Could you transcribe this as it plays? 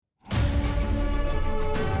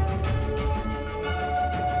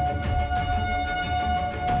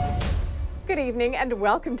Good evening and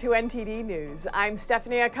welcome to NTD News. I'm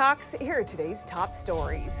Stephanie Cox. Here are today's top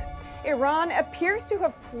stories. Iran appears to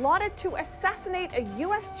have plotted to assassinate a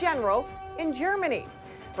U.S. general in Germany.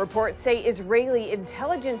 Reports say Israeli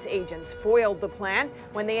intelligence agents foiled the plan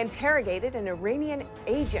when they interrogated an Iranian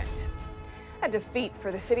agent. A defeat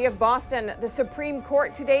for the city of Boston. The Supreme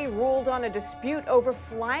Court today ruled on a dispute over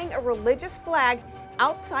flying a religious flag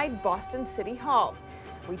outside Boston City Hall.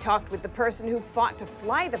 We talked with the person who fought to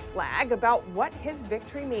fly the flag about what his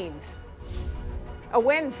victory means. A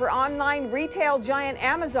win for online retail giant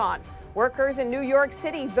Amazon. Workers in New York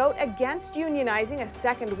City vote against unionizing a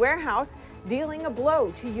second warehouse, dealing a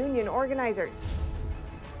blow to union organizers.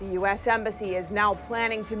 The U.S. Embassy is now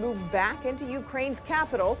planning to move back into Ukraine's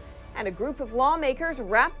capital, and a group of lawmakers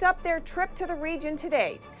wrapped up their trip to the region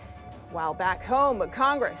today. While back home,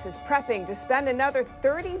 Congress is prepping to spend another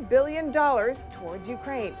 $30 billion towards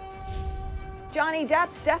Ukraine. Johnny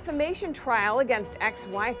Depp's defamation trial against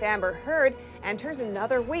ex-wife Amber Heard enters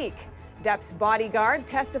another week. Depp's bodyguard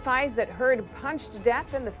testifies that Heard punched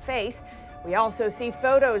Depp in the face. We also see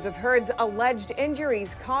photos of Heard's alleged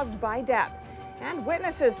injuries caused by Depp. And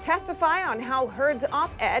witnesses testify on how Heard's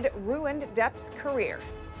op-ed ruined Depp's career.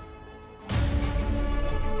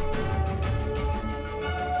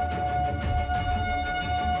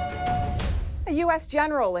 A U.S.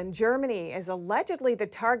 general in Germany is allegedly the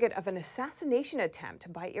target of an assassination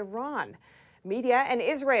attempt by Iran. Media and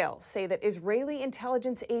Israel say that Israeli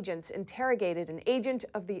intelligence agents interrogated an agent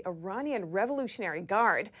of the Iranian Revolutionary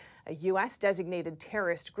Guard, a U.S.-designated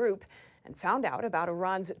terrorist group, and found out about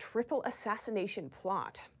Iran's triple assassination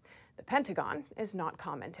plot. The Pentagon is not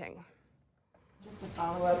commenting. Just to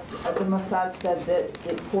follow up, the Mossad said that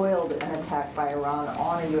it foiled an attack by Iran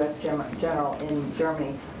on a U.S. general in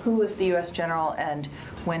Germany. Who was the U.S. general and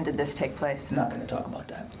when did this take place? I'm not going to talk about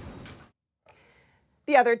that.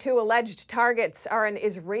 The other two alleged targets are an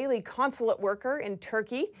Israeli consulate worker in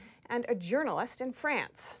Turkey and a journalist in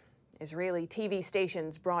France. Israeli TV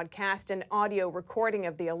stations broadcast an audio recording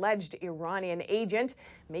of the alleged Iranian agent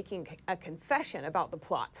making a confession about the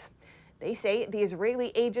plots. They say the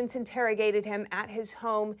Israeli agents interrogated him at his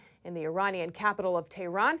home in the Iranian capital of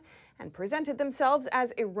Tehran and presented themselves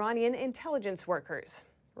as Iranian intelligence workers.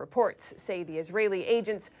 Reports say the Israeli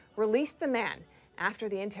agents released the man after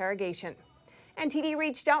the interrogation. NTD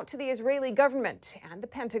reached out to the Israeli government and the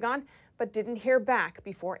Pentagon, but didn't hear back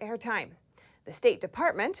before airtime. The State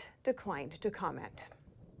Department declined to comment.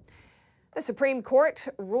 The Supreme Court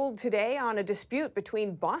ruled today on a dispute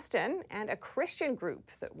between Boston and a Christian group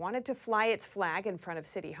that wanted to fly its flag in front of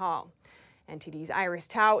City Hall. NTD's Iris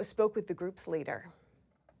Tao spoke with the group's leader.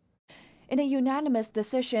 In a unanimous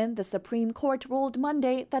decision, the Supreme Court ruled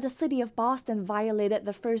Monday that the city of Boston violated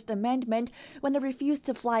the First Amendment when it refused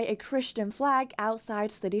to fly a Christian flag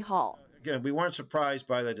outside City Hall. Again, we weren't surprised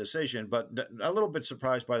by the decision, but a little bit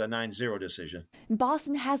surprised by the 9-0 decision.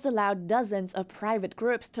 Boston has allowed dozens of private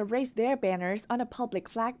groups to raise their banners on a public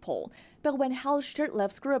flagpole. But when Hal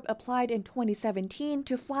Shurtleff's group applied in 2017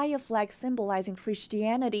 to fly a flag symbolizing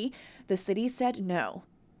Christianity, the city said no.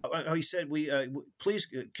 He said, please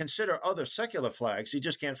consider other secular flags. You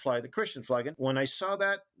just can't fly the Christian flag. And when I saw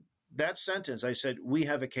that sentence, I said, we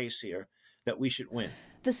have a case here that we should win.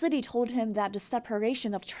 The city told him that the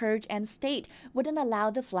separation of church and state wouldn't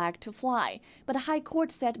allow the flag to fly, but the High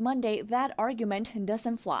Court said Monday that argument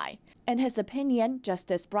doesn't fly. In his opinion,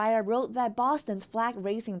 Justice Breyer wrote that Boston's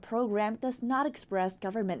flag-raising program does not express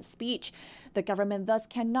government speech. The government thus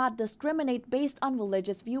cannot discriminate based on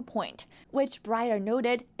religious viewpoint, which Breyer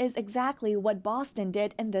noted is exactly what Boston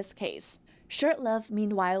did in this case. Shurtleff,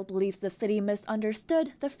 meanwhile, believes the city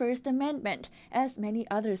misunderstood the First Amendment, as many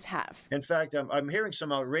others have. In fact, I'm hearing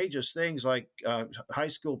some outrageous things like high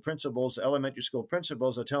school principals, elementary school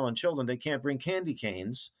principals are telling children they can't bring candy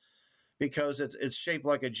canes because it's shaped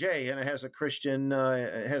like a J and it has a Christian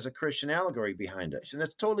allegory behind it. And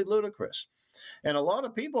it's totally ludicrous. And a lot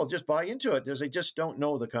of people just buy into it because they just don't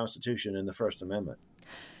know the Constitution and the First Amendment.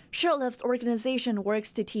 Shurtleff's organization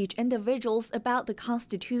works to teach individuals about the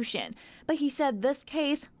Constitution, but he said this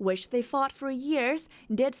case, which they fought for years,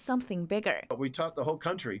 did something bigger. We taught the whole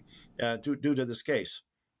country due to this case.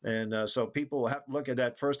 And so people have to look at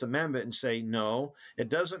that First Amendment and say, no, it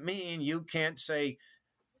doesn't mean you can't say,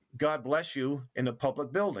 God bless you, in a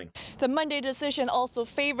public building. The Monday decision also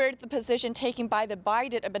favored the position taken by the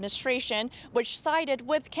Biden administration, which sided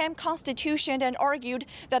with Camp Constitution and argued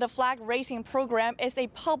that a flag-raising program is a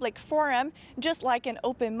public forum, just like an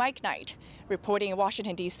open mic night. Reporting in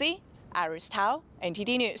Washington, D.C., Iris Tao,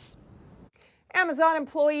 NTD News. Amazon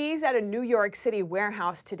employees at a New York City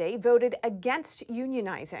warehouse today voted against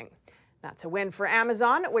unionizing. That's a win for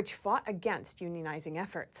Amazon, which fought against unionizing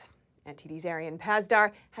efforts. NTD's Arian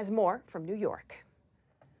Pazdar has more from New York.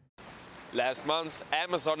 Last month,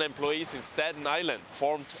 Amazon employees in Staten Island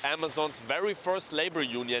formed Amazon's very first labor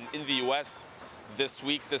union in the US. This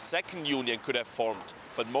week, the second union could have formed,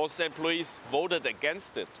 but most employees voted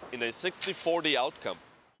against it in a 60-40 outcome.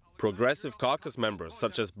 Progressive caucus members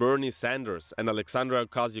such as Bernie Sanders and Alexandria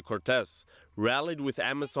Ocasio-Cortez rallied with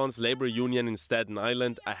Amazon's labor union in Staten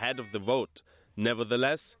Island ahead of the vote.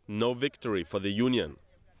 Nevertheless, no victory for the union.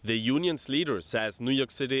 The union's leader says New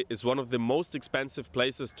York City is one of the most expensive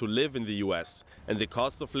places to live in the US, and the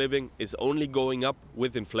cost of living is only going up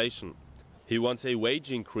with inflation. He wants a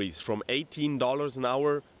wage increase from $18 an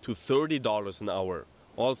hour to $30 an hour.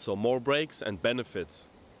 Also, more breaks and benefits.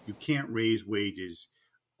 You can't raise wages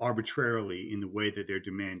arbitrarily in the way that they're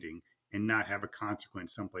demanding and not have a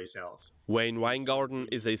consequence someplace else. Wayne Weingarten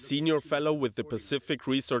is a senior fellow with the Pacific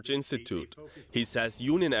Research Institute. He says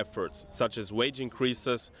union efforts, such as wage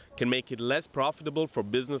increases, can make it less profitable for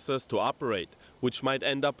businesses to operate, which might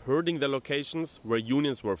end up hurting the locations where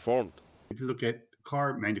unions were formed. If you look at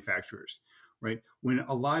car manufacturers, right, when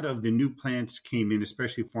a lot of the new plants came in,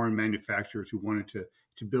 especially foreign manufacturers who wanted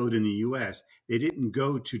to build in the U.S., they didn't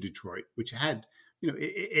go to Detroit, which had,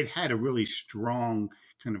 it had a really strong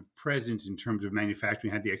kind of presence in terms of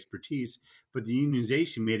manufacturing, had the expertise, but the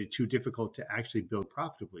unionization made it too difficult to actually build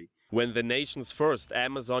profitably. When the nation's first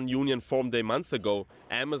Amazon union formed a month ago,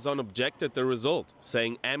 Amazon objected the result,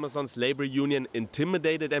 saying Amazon's labor union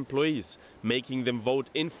intimidated employees, making them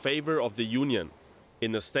vote in favor of the union.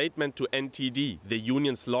 In a statement to NTD, the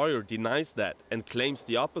union's lawyer denies that and claims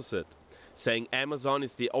the opposite, saying Amazon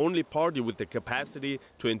is the only party with the capacity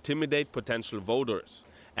to intimidate potential voters.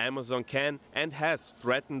 Amazon can and has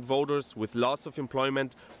threatened voters with loss of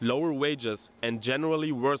employment, lower wages, and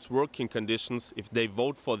generally worse working conditions if they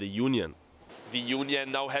vote for the union. The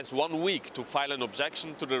union now has 1 week to file an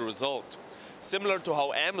objection to the result, similar to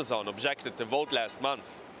how Amazon objected the vote last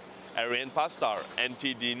month. Arian Pazdar,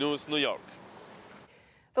 NTD News, New York.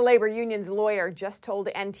 The labor union's lawyer just told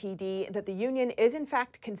NTD that the union is in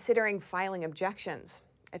fact considering filing objections.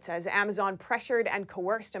 It says Amazon pressured and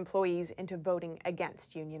coerced employees into voting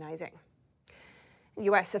against unionizing.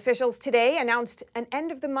 U.S. officials today announced an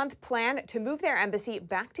end-of-the-month plan to move their embassy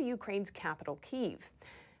back to Ukraine's capital, Kyiv.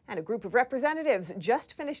 And a group of representatives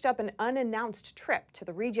just finished up an unannounced trip to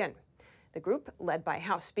the region. The group, led by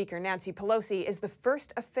House Speaker Nancy Pelosi, is the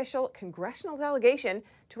first official congressional delegation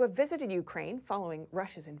to have visited Ukraine following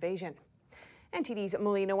Russia's invasion. NTD's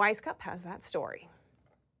Melina Weiskup has that story.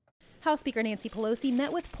 House Speaker Nancy Pelosi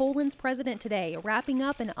met with Poland's president today, wrapping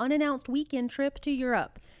up an unannounced weekend trip to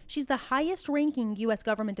Europe. She's the highest-ranking U.S.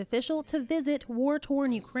 government official to visit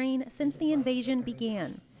war-torn Ukraine since the invasion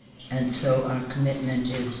began. And so our commitment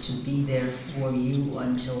is to be there for you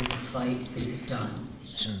until the fight is done.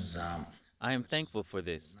 I am thankful for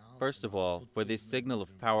this. First of all, for this signal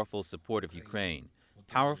of powerful support of Ukraine,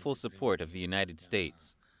 powerful support of the United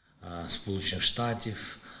States.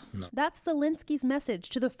 That's Zelensky's message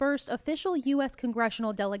to the first official U.S.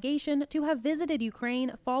 congressional delegation to have visited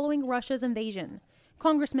Ukraine following Russia's invasion.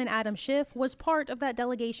 Congressman Adam Schiff was part of that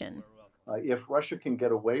delegation. If Russia can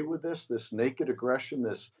get away with this naked aggression,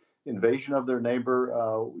 this invasion of their neighbor,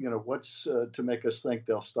 what's to make us think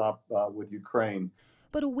they'll stop with Ukraine?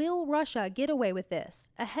 But will Russia get away with this?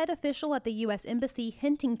 A head official at the U.S. Embassy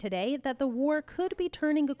hinting today that the war could be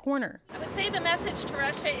turning a corner. I would say the message to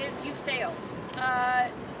Russia is you failed.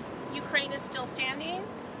 Ukraine is still standing,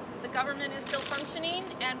 the government is still functioning,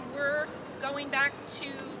 and we're going back to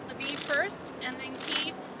Lviv first and then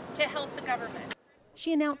Kyiv to help the government.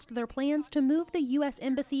 She announced their plans to move the U.S.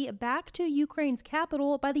 Embassy back to Ukraine's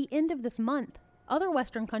capital by the end of this month. Other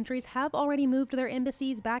Western countries have already moved their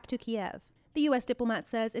embassies back to Kiev. The U.S. diplomat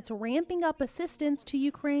says it's ramping up assistance to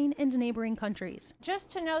Ukraine and neighboring countries.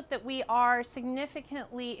 Just to note that we are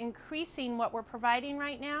significantly increasing what we're providing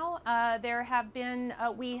right now.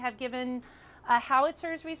 We have given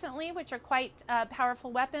howitzers recently, which are quite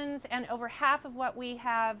powerful weapons, and over half of what we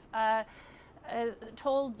have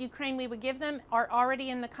told Ukraine we would give them are already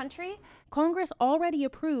in the country. Congress already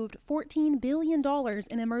approved $14 billion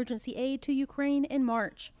in emergency aid to Ukraine in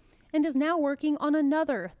March, and is now working on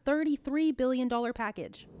another $33 billion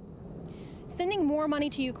package. Sending more money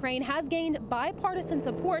to Ukraine has gained bipartisan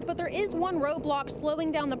support, but there is one roadblock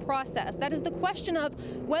slowing down the process. That is the question of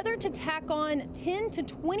whether to tack on $10 to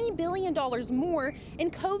 $20 billion more in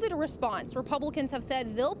COVID response. Republicans have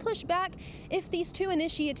said they'll push back if these two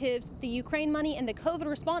initiatives, the Ukraine money and the COVID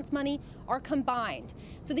response money, are combined.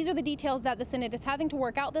 So these are the details that the Senate is having to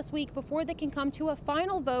work out this week before they can come to a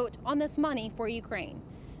final vote on this money for Ukraine.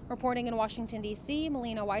 Reporting in Washington, D.C.,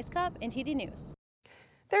 Melina Weisskopf, NTD News.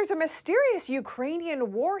 There's a mysterious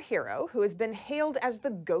Ukrainian war hero who has been hailed as the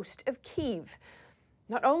Ghost of Kyiv.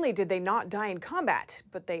 Not only did they not die in combat,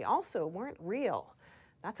 but they also weren't real.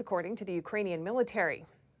 That's according to the Ukrainian military.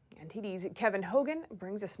 NTD's Kevin Hogan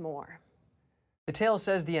brings us more. The tale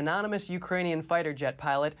says the anonymous Ukrainian fighter jet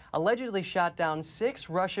pilot allegedly shot down 6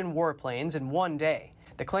 Russian warplanes in one day.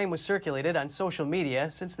 The claim was circulated on social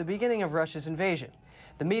media since the beginning of Russia's invasion.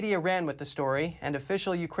 The media ran with the story, and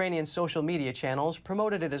official Ukrainian social media channels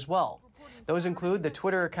promoted it as well. Those include the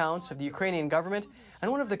Twitter accounts of the Ukrainian government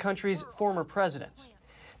and one of the country's former presidents.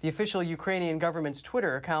 The official Ukrainian government's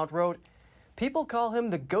Twitter account wrote, "People call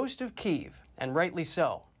him the Ghost of Kyiv, and rightly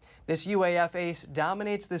so. This UAF ace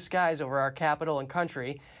dominates the skies over our capital and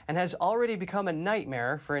country and has already become a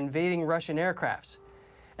nightmare for invading Russian aircrafts."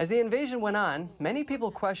 As the invasion went on, many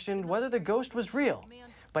people questioned whether the ghost was real.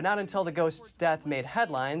 But not until the ghost's death made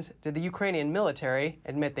headlines did the Ukrainian military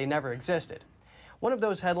admit they never existed. One of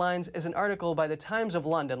those headlines is an article by the Times of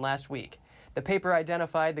London last week. The paper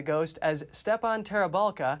identified the ghost as Stepan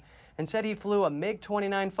Tarabalka and said he flew a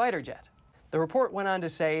MiG-29 fighter jet. The report went on to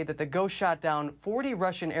say that the ghost shot down 40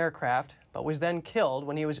 Russian aircraft, but was then killed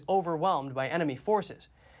when he was overwhelmed by enemy forces.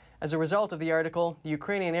 As a result of the article, the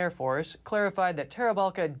Ukrainian Air Force clarified that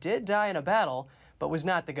Tarabalka did die in a battle, but was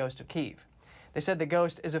not the Ghost of Kyiv. They said the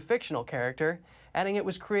ghost is a fictional character, adding it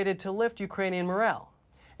was created to lift Ukrainian morale.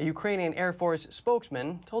 A Ukrainian Air Force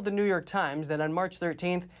spokesman told the New York Times that on March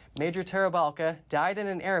 13th, Major Tarabalka died in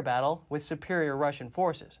an air battle with superior Russian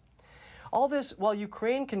forces. All this while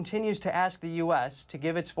Ukraine continues to ask the U.S. to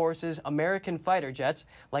give its forces American fighter jets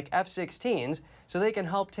like F-16s so they can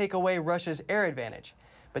help take away Russia's air advantage.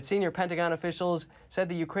 But senior Pentagon officials said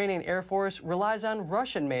the Ukrainian Air Force relies on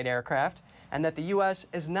Russian-made aircraft and that the U.S.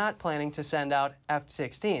 is not planning to send out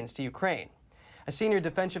F-16s to Ukraine. A senior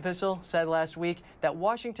defense official said last week that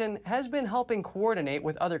Washington has been helping coordinate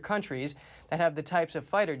with other countries that have the types of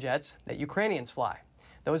fighter jets that Ukrainians fly.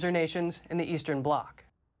 Those are nations in the Eastern Bloc.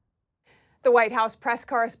 The White House press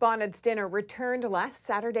correspondents' dinner returned last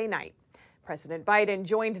Saturday night. President Biden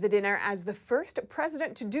joined the dinner as the first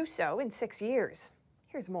president to do so in 6 years.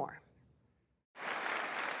 Here's more.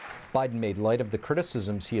 Biden made light of the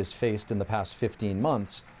criticisms he has faced in the past 15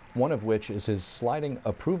 months, one of which is his sliding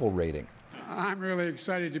approval rating. I'm really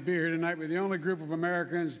excited to be here tonight with the only group of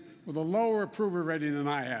Americans with a lower approval rating than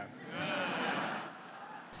I have.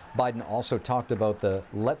 Biden also talked about the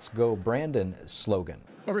 "Let's Go Brandon" slogan.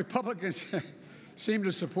 Well, Republicans seem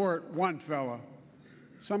to support one fella,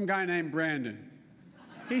 some guy named Brandon.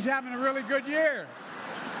 He's having a really good year,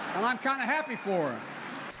 and I'm kind of happy for him.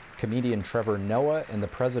 Comedian Trevor Noah and the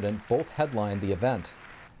president both headlined the event.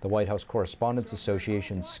 The White House Correspondents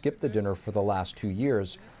Association skipped the dinner for the last 2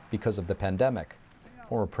 years because of the pandemic.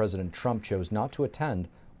 Former President Trump chose not to attend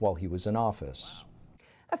while he was in office.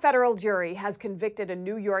 A federal jury has convicted a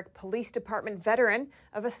New York Police Department veteran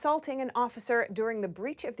of assaulting an officer during the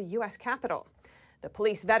breach of the U.S. Capitol. The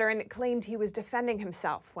police veteran claimed he was defending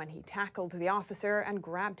himself when he tackled the officer and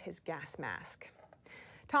grabbed his gas mask.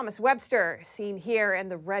 Thomas Webster, seen here in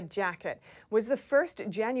the red jacket, was the first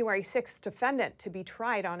January 6th defendant to be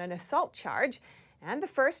tried on an assault charge and the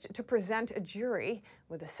first to present a jury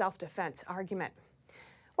with a self-defense argument.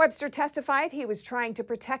 Webster testified he was trying to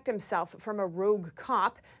protect himself from a rogue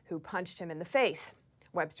cop who punched him in the face.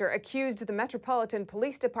 Webster accused the Metropolitan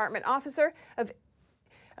Police Department officer of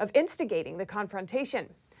instigating the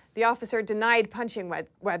confrontation. The officer denied punching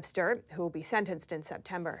Webster, who will be sentenced in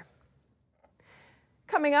September.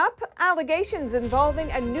 Coming up, allegations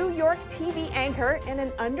involving a New York TV anchor in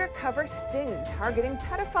an undercover sting targeting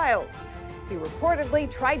pedophiles. He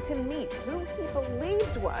reportedly tried to meet who he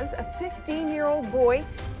believed was a 15-year-old boy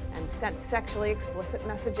and sent sexually explicit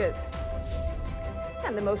messages.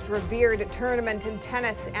 And the most revered tournament in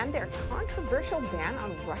tennis and their controversial ban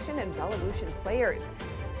on Russian and Belarusian players.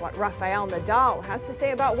 What Rafael Nadal has to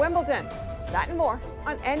say about Wimbledon. That and more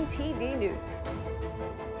on NTD News.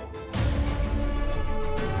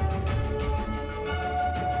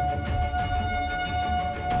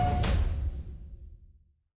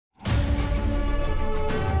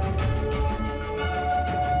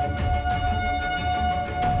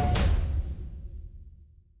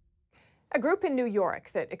 A group in New York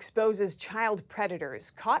that exposes child predators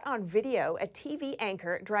caught on video a TV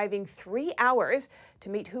anchor driving 3 hours to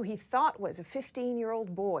meet who he thought was a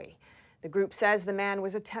 15-year-old boy. The group says the man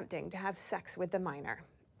was attempting to have sex with the minor.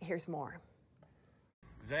 Here's more.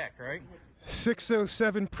 Zach, right?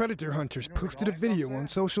 607 predator hunters posted a video on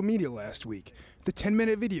social media last week. The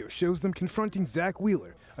 10-minute video shows them confronting Zach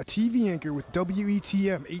Wheeler, a TV anchor with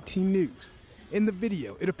WETM 18 News. In the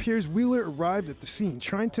video, it appears Wheeler arrived at the scene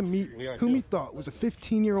trying to meet whom he thought was a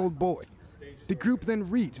 15-year-old boy. The group then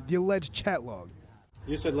reads the alleged chat log.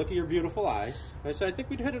 You said, look at your beautiful eyes. I said, I think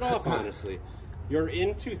we'd hit it off, honestly. You're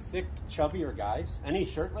into thick, chubbier guys. Any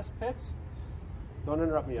shirtless pics? Don't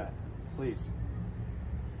interrupt me yet, please.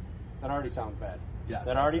 That already sounds bad. Yeah,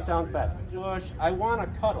 that already sounds bad. Josh, I want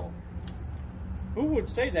to cuddle. Who would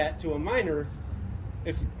say that to a minor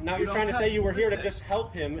if now you're trying to say you were here to just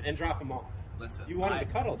help him and drop him off? Listen, you wanted to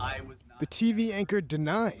cuddle. The TV anchor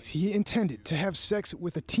denies he intended to have sex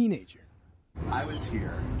with a teenager. I was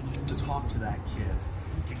here to talk to that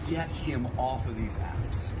kid, to get him off of these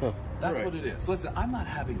apps. That's right. What it is. Listen, I'm not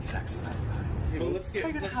having sex with that guy. Well, let's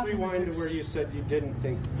rewind to where you said you didn't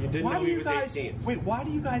know he was 18. Wait, why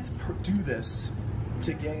do you guys do this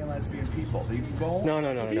to gay and lesbian people? You go.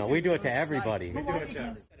 No. We do it to everybody.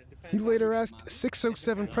 He later asked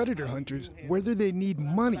 607 predator hunters whether they need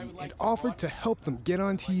money and offered to help them get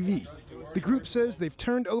on TV. The group says they've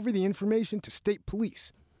turned over the information to state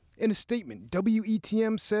police. In a statement,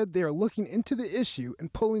 WETM said they are looking into the issue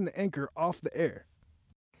and pulling the anchor off the air.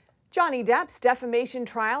 Johnny Depp's defamation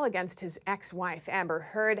trial against his ex-wife Amber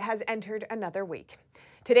Heard has entered another week.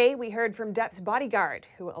 Today, we heard from Depp's bodyguard,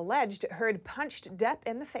 who alleged Heard punched Depp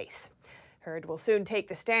in the face. Heard will soon take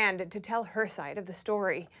the stand to tell her side of the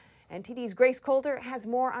story. NTD's Grace Coulter has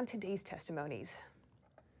more on today's testimonies.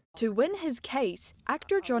 To win his case,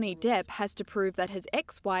 actor Johnny Depp has to prove that his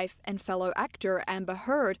ex-wife and fellow actor Amber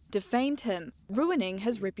Heard defamed him, ruining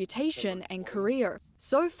his reputation and career.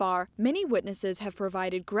 So far, many witnesses have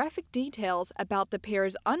provided graphic details about the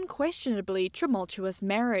pair's unquestionably tumultuous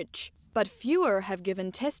marriage. But fewer have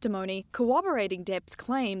given testimony corroborating Depp's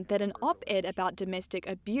claim that an op-ed about domestic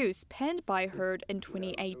abuse penned by Heard in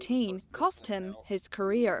 2018 cost him his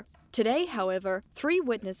career. Today, however, 3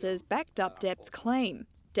 witnesses backed up Depp's claim.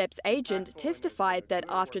 Depp's agent testified that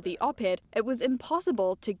after the op-ed, it was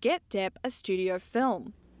impossible to get Depp a studio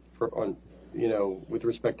film. With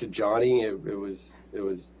respect to Johnny, it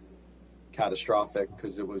was catastrophic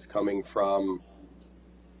because it was coming from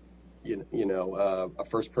a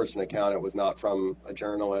first-person account. It was not from a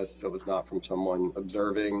journalist. It was not from someone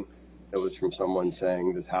observing. It was from someone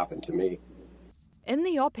saying, this happened to me. In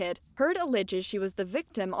the op-ed, Heard alleges she was the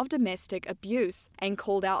victim of domestic abuse and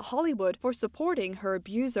called out Hollywood for supporting her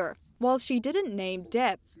abuser. While she didn't name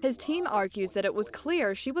Depp, his team argues that it was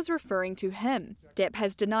clear she was referring to him. Depp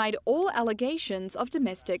has denied all allegations of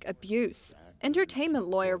domestic abuse. Entertainment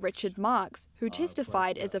lawyer Richard Marks, who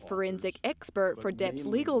testified as a forensic expert for Depp's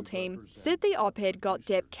legal team, said the op-ed got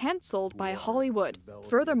Depp cancelled by Hollywood.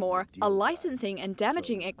 Furthermore, a licensing and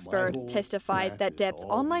damaging expert testified that Depp's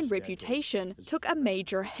online reputation took a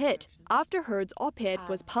major hit after Heard's op-ed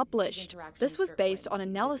was published. This was based on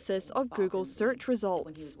analysis of Google search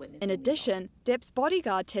results. In addition, Depp's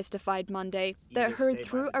bodyguard testified Monday that Heard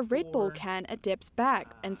threw a Red Bull can at Depp's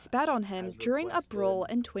back and spat on him during a brawl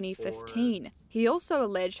in 2015. He also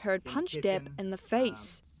alleged Heard punched Depp in the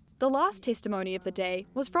face. The last testimony of the day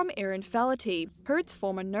was from Erin Flaherty, Heard's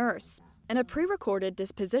former nurse. In a pre-recorded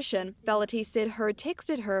disposition, Flaherty said Heard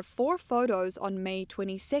texted her 4 photos on May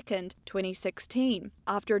 22, 2016,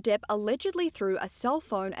 after Depp allegedly threw a cell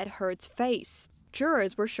phone at Heard's face.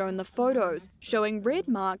 Jurors were shown the photos, showing red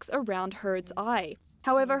marks around Heard's eye.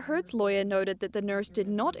 However, Heard's lawyer noted that the nurse did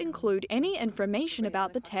not include any information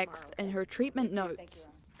about the text in her treatment notes.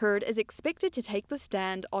 Heard is expected to take the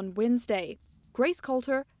stand on Wednesday. Grace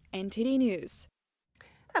Coulter, NTD News.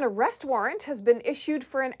 An arrest warrant has been issued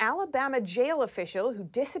for an Alabama jail official who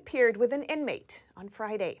disappeared with an inmate on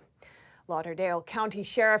Friday. Lauderdale County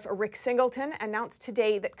Sheriff Rick Singleton announced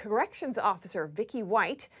today that Corrections Officer Vicky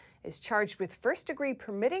White is charged with first-degree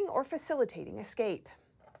permitting or facilitating escape.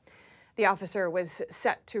 The officer was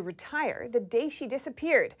set to retire the day she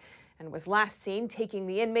disappeared and was last seen taking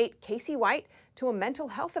the inmate Casey White to a mental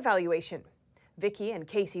health evaluation. Vicky and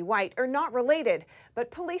Casey White are not related, but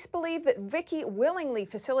police believe that Vicky willingly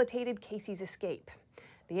facilitated Casey's escape.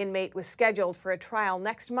 The inmate was scheduled for a trial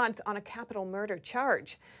next month on a capital murder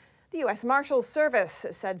charge. The U.S. Marshals Service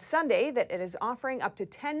said Sunday that it is offering up to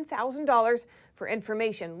 $10,000 for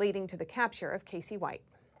information leading to the capture of Casey White.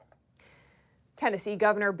 Tennessee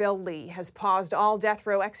Governor Bill Lee has paused all death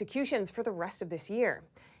row executions for the rest of this year.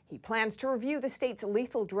 He plans to review the state's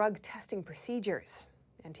lethal drug testing procedures.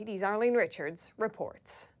 NTD's Arlene Richards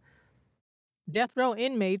reports. Death row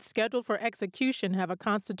inmates scheduled for execution have a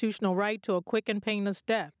constitutional right to a quick and painless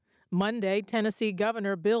death. Monday, Tennessee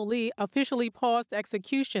Governor Bill Lee officially paused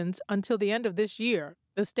executions until the end of this year.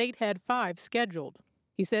 The state had 5 scheduled.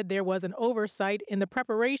 He said there was an oversight in the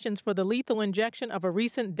preparations for the lethal injection of a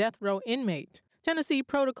recent death row inmate. Tennessee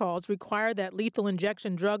protocols require that lethal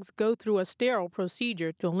injection drugs go through a sterile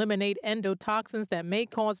procedure to eliminate endotoxins that may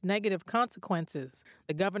cause negative consequences.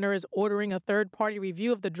 The governor is ordering a third-party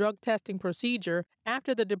review of the drug testing procedure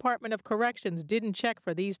after the Department of Corrections didn't check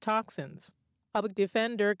for these toxins. Public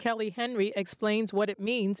Defender Kelly Henry explains what it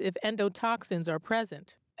means if endotoxins are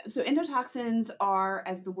present. So endotoxins are,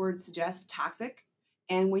 as the word suggests, toxic.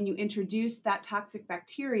 And when you introduce that toxic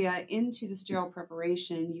bacteria into the sterile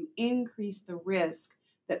preparation, you increase the risk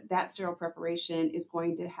that that sterile preparation is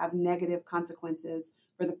going to have negative consequences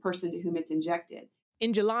for the person to whom it's injected.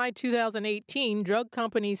 In July 2018, drug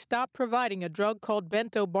companies stopped providing a drug called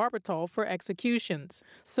bentobarbital for executions.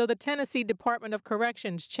 So the Tennessee Department of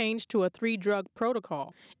Corrections changed to a 3-drug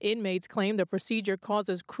protocol. Inmates claim the procedure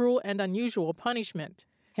causes cruel and unusual punishment.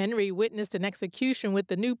 Henry witnessed an execution with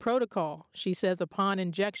the new protocol. She says upon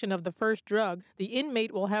injection of the first drug, the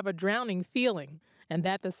inmate will have a drowning feeling, and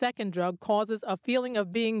that the second drug causes a feeling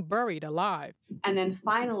of being buried alive. And then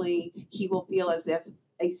finally, he will feel as if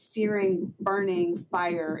a searing, burning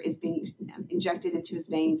fire is being injected into his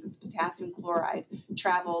veins as potassium chloride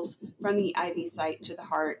travels from the IV site to the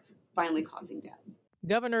heart, finally causing death.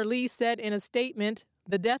 Governor Lee said in a statement,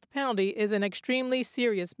 "The death penalty is an extremely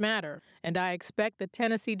serious matter, and I expect the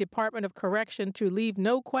Tennessee Department of Correction to leave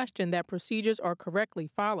no question that procedures are correctly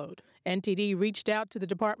followed." NTD reached out to the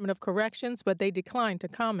Department of Corrections, but they declined to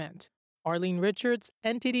comment. Arlene Richards,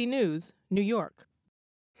 NTD News, New York.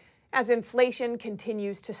 As inflation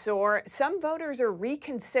continues to soar, some voters are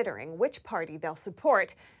reconsidering which party they'll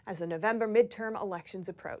support as the November midterm elections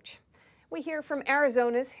approach. We hear from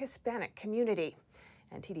Arizona's Hispanic community.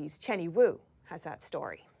 NTD's Chenny Wu has that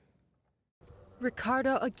story.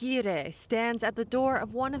 Ricardo Aguirre stands at the door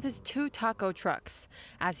of one of his 2 taco trucks.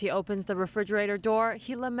 As he opens the refrigerator door,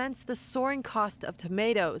 he laments the soaring cost of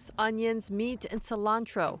tomatoes, onions, meat, and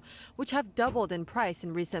cilantro, which have doubled in price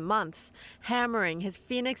in recent months, hammering his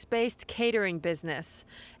Phoenix-based catering business.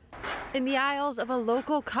 In the aisles of a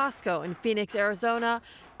local Costco in Phoenix, Arizona,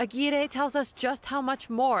 Aguirre tells us just how much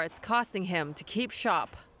more it's costing him to keep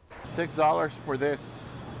shop. $6 for this.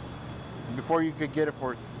 Before you could get it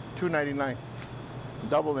for $2.99,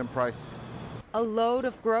 double in price. A load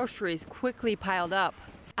of groceries quickly piled up.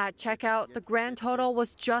 At checkout, the grand total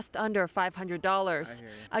was just under $500.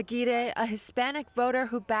 Aguirre, a Hispanic voter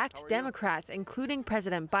who backed Democrats, including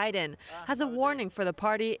President Biden, has a warning for the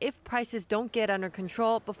party if prices don't get under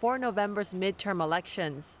control before November's midterm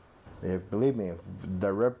elections. Believe me, if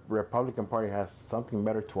the Republican Party has something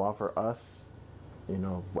better to offer us,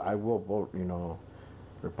 I will vote,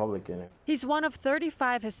 Republican. He's one of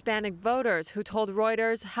 35 Hispanic voters who told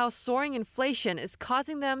Reuters how soaring inflation is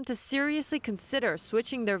causing them to seriously consider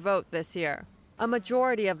switching their vote this year. A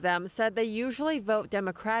majority of them said they usually vote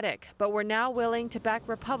Democratic, but were now willing to back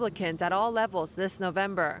Republicans at all levels this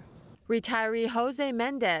November. Retiree Jose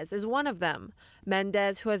Mendez is one of them.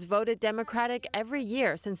 Mendez, who has voted Democratic every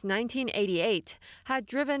year since 1988, had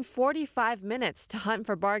driven 45 minutes to hunt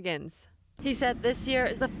for bargains. He said this year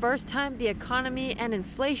is the first time the economy and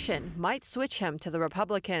inflation might switch him to the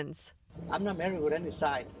Republicans. I'm not married with any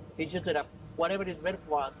side. It's just that whatever is better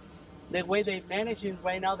for us. The way they manage it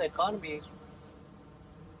right now, the economy,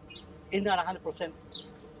 is not 100%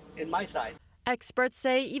 in my side. Experts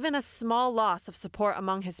say even a small loss of support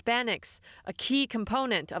among Hispanics, a key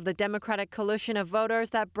component of the Democratic coalition of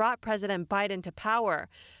voters that brought President Biden to power,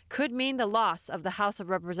 could mean the loss of the House of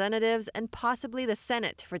Representatives and possibly the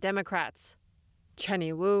Senate for Democrats.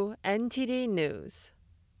 Chenny Wu, NTD News.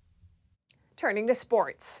 Turning to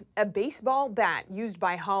sports, a baseball bat used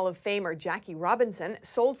by Hall of Famer Jackie Robinson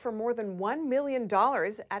sold for more than $1 million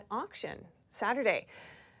at auction Saturday.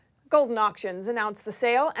 Golden Auctions announced the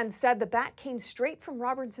sale and said the bat came straight from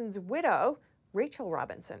Robinson's widow, Rachel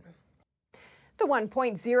Robinson. The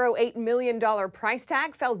 $1.08 million price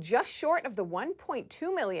tag fell just short of the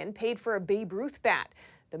 $1.2 million paid for a Babe Ruth bat,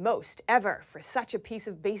 the most ever for such a piece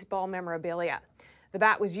of baseball memorabilia. The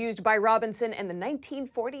bat was used by Robinson in the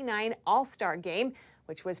 1949 All-Star Game,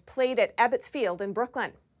 which was played at Ebbets Field in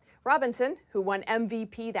Brooklyn. Robinson, who won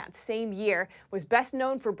MVP that same year, was best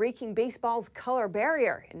known for breaking baseball's color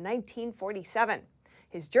barrier in 1947.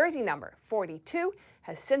 His jersey number, 42,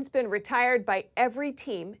 has since been retired by every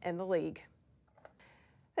team in the league.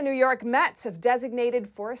 The New York Mets have designated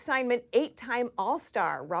for assignment 8-time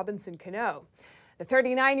All-Star Robinson Cano. The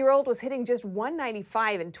 39-year-old was hitting just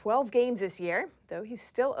 .195 in 12 games this year, though he's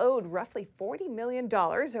still owed roughly $40 million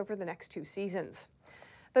over the next 2 seasons.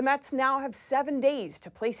 The Mets now have 7 days to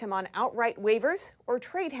place him on outright waivers or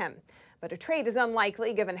trade him, but a trade is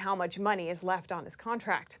unlikely given how much money is left on his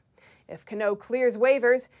contract. If Cano clears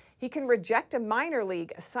waivers, he can reject a minor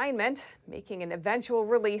league assignment, making an eventual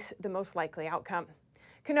release the most likely outcome.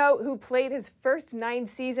 Cano, who played his first 9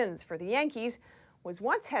 seasons for the Yankees, was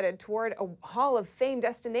once headed toward a Hall of Fame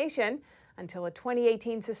destination until a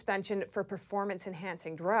 2018 suspension for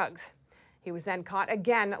performance-enhancing drugs. He was then caught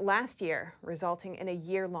again last year, resulting in a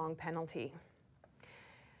year-long penalty.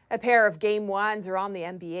 A pair of Game 1s are on the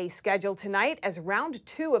NBA schedule tonight as round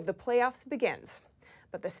 2 of the playoffs begins.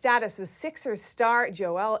 But the status of Sixers star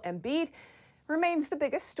Joel Embiid remains the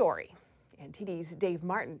biggest story. NTD's Dave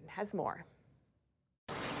Martin has more.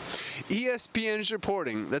 ESPN is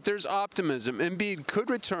reporting that there's optimism Embiid could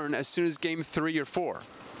return as soon as Game 3 or 4.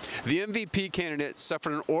 The MVP candidate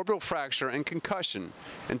suffered an orbital fracture and concussion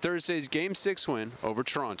in Thursday's Game 6 win over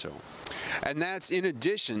Toronto. And that's in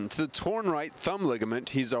addition to the torn right thumb ligament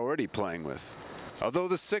he's already playing with. Although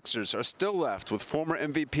the Sixers are still left with former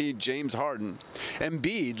MVP James Harden,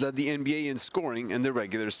 Embiid led the NBA in scoring in the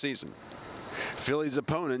regular season. Philly's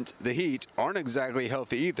opponent, the Heat, aren't exactly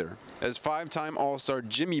healthy either, as 5-time All-Star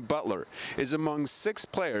Jimmy Butler is among 6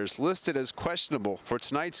 players listed as questionable for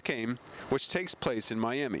tonight's game, which takes place in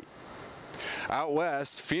Miami. Out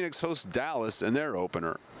west, Phoenix hosts Dallas in their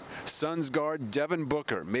opener. Suns guard Devin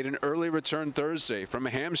Booker made an early return Thursday from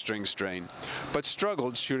a hamstring strain, but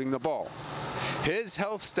struggled shooting the ball. His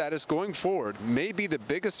health status going forward may be the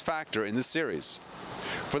biggest factor in the series.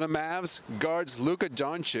 For the Mavs, guards Luka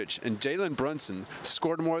Doncic and Jalen Brunson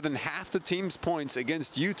scored more than half the team's points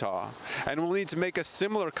against Utah and will need to make a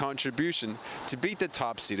similar contribution to beat the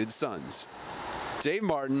top-seeded Suns. Dave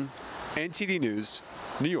Martin, NTD News,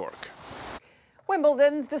 New York.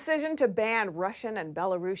 Wimbledon's decision to ban Russian and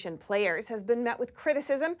Belarusian players has been met with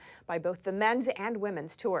criticism by both the men's and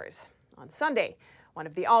women's tours. On Sunday, one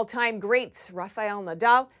of the all-time greats, Rafael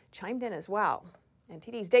Nadal, chimed in as well.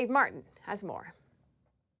 NTD's Dave Martin has more.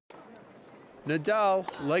 Nadal,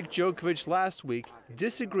 like Djokovic last week,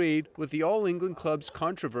 disagreed with the All England club's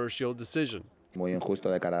controversial decision.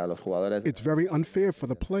 It's very unfair for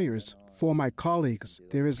the players, for my colleagues.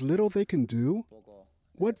 There is little they can do.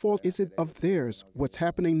 What fault is it of theirs, what's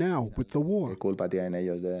happening now with the war?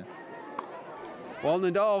 While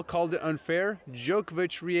Nadal called it unfair,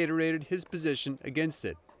 Djokovic reiterated his position against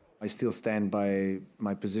it. I still stand by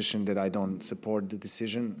my position that I don't support the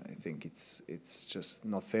decision. I think it's just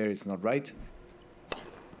not fair, it's not right.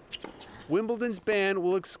 Wimbledon's ban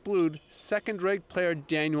will exclude second-rate player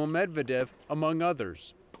Daniil Medvedev, among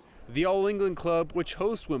others. The All England club, which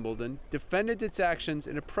hosts Wimbledon, defended its actions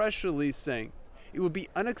in a press release saying it would be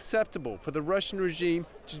unacceptable for the Russian regime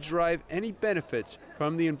to derive any benefits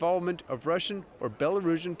from the involvement of Russian or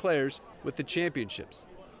Belarusian players with the championships.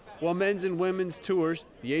 While men's and women's tours,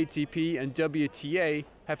 the ATP and WTA,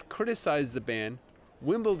 have criticized the ban,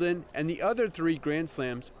 Wimbledon and the other 3 Grand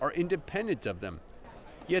Slams are independent of them.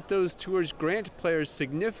 Yet those tours grant players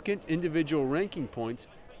significant individual ranking points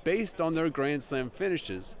based on their Grand Slam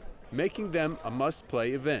finishes, making them a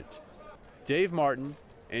must-play event. Dave Martin,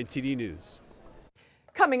 NTD News.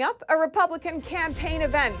 Coming up, a Republican campaign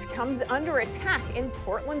event comes under attack in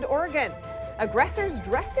Portland, Oregon. Aggressors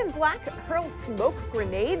dressed in black hurl smoke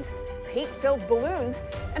grenades, paint-filled balloons,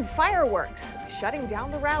 and fireworks, shutting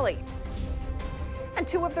down the rally. And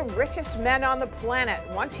 2 of the richest men on the planet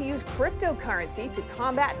want to use cryptocurrency to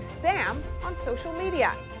combat spam on social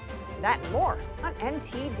media. That and more on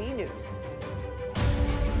NTD News.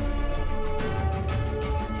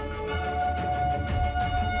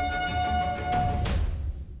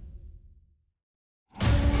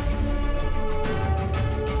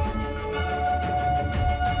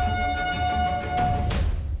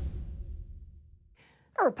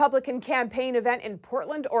 A Republican campaign event in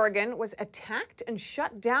Portland, Oregon was attacked and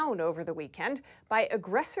shut down over the weekend by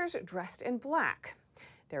aggressors dressed in black.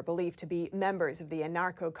 They're believed to be members of the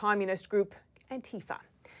anarcho-communist group Antifa.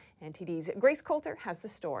 NTD's Grace Coulter has the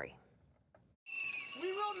story.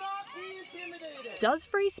 We will not be intimidated. Does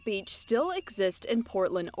free speech still exist in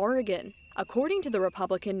Portland, Oregon? According to the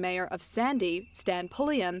Republican mayor of Sandy, Stan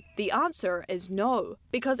Pulliam, the answer is no,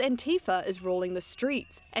 because Antifa is ruling the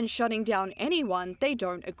streets and shutting down anyone they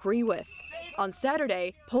don't agree with. On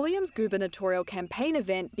Saturday, Pulliam's gubernatorial campaign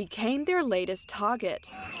event became their latest target.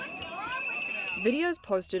 Videos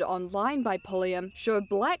posted online by Pulliam show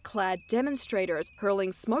black-clad demonstrators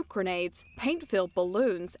hurling smoke grenades, paint-filled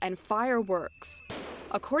balloons, and fireworks.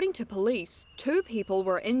 According to police, 2 people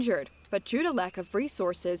were injured, but due to lack of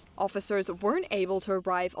resources, officers weren't able to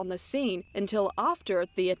arrive on the scene until after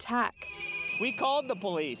the attack. We called the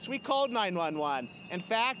police. We called 911. In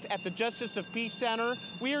fact, at the Justice of Peace Center,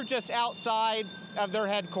 we were just outside of their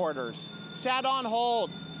headquarters. Sat on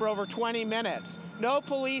hold for over 20 minutes. No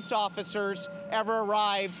police officers ever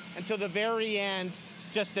arrived until the very end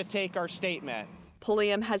just to take our statement.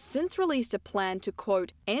 Pulliam has since released a plan to,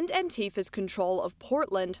 quote, end Antifa's control of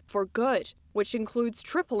Portland for good, which includes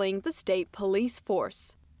tripling the state police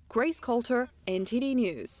force. Grace Coulter, NTD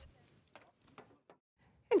News.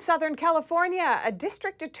 In Southern California, a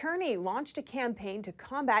district attorney launched a campaign to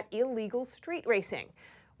combat illegal street racing.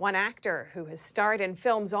 One actor who has starred in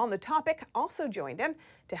films on the topic also joined him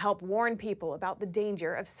to help warn people about the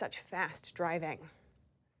danger of such fast driving.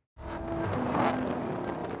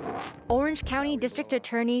 Orange County District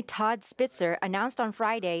Attorney Todd Spitzer announced on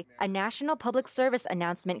Friday a national public service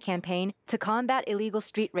announcement campaign to combat illegal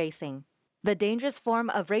street racing. The dangerous form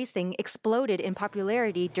of racing exploded in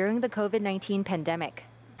popularity during the COVID-19 pandemic.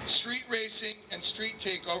 Street racing and street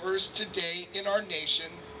takeovers today in our nation,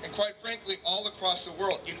 and quite frankly all across the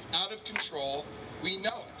world, it's out of control. We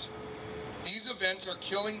know it. These events are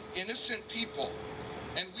killing innocent people,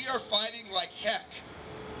 and we are fighting like heck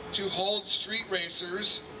to hold street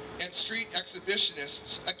racers and street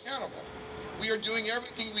exhibitionists accountable. We are doing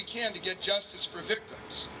everything we can to get justice for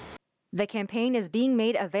victims. The campaign is being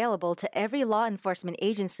made available to every law enforcement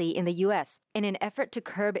agency in the U.S. in an effort to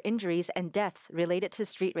curb injuries and deaths related to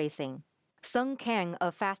street racing. Sung Kang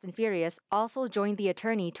of Fast and Furious also joined the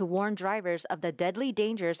attorney to warn drivers of the deadly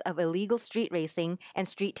dangers of illegal street racing and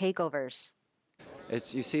street takeovers.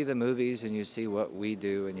 You see the movies and you see what we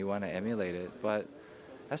do and you want to emulate it, but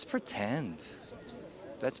that's pretend.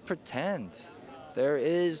 That's pretend. There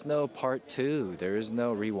is no part two. There is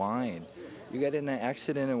no rewind. You get in an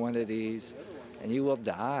accident in one of these, and you will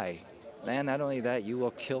die. And not only that, you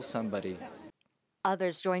will kill somebody.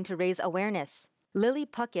 Others joined to raise awareness. Lily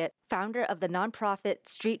Puckett, founder of the nonprofit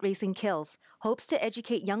Street Racing Kills, hopes to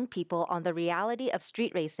educate young people on the reality of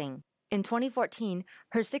street racing. In 2014,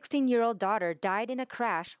 her 16-year-old daughter died in a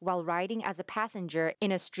crash while riding as a passenger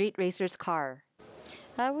in a street racer's car.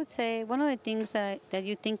 I would say one of the things that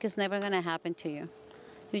you think is never going to happen to you.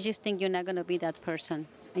 You just think you're not going to be that person.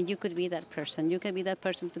 And you could be that person. You could be that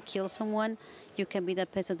person to kill someone. You can be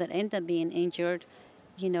that person that ends up being injured,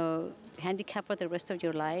 handicapped for the rest of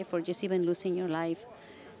your life, or just even losing your life.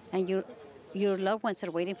 And your loved ones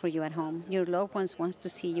are waiting for you at home. Your loved ones want to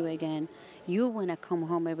see you again. You want to come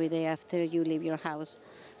home every day after you leave your house.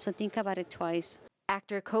 So think about it twice.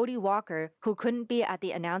 Actor Cody Walker, who couldn't be at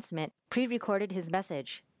the announcement, pre-recorded his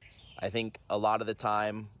message. I think a lot of the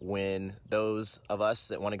time when those of us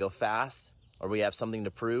that want to go fast or we have something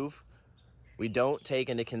to prove, we don't take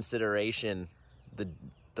into consideration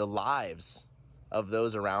the lives of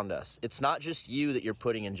those around us. It's not just you that you're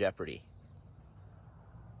putting in jeopardy.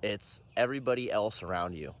 It's everybody else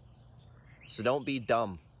around you. So don't be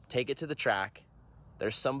dumb. Take it to the track.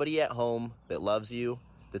 There's somebody at home that loves you,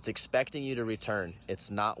 that's expecting you to return.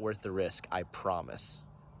 It's not worth the risk, I promise.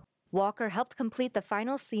 Walker helped complete the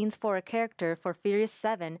final scenes for a character for Furious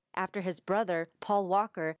 7 after his brother, Paul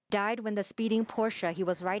Walker, died when the speeding Porsche he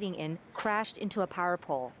was riding in crashed into a power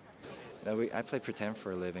pole. I play pretend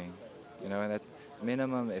for a living, and at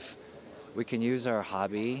minimum, if we can use our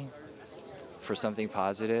hobby for something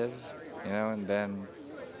positive, and then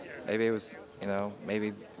maybe it was,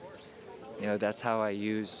 that's how I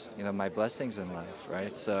use, my blessings in life,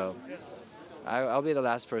 right? So I'll be the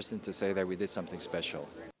last person to say that we did something special.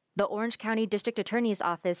 The Orange County District Attorney's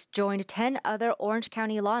Office joined 10 other Orange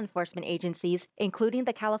County law enforcement agencies, including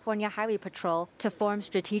the California Highway Patrol, to form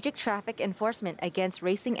strategic traffic enforcement against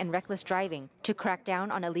racing and reckless driving to crack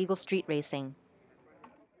down on illegal street racing.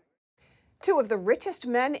 Two of the richest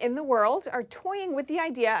men in the world are toying with the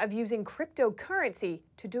idea of using cryptocurrency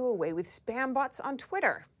to do away with spam bots on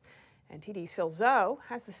Twitter. NTD's Phil Zoe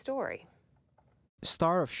has the story.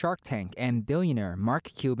 Star of Shark Tank and billionaire Mark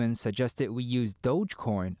Cuban suggested we use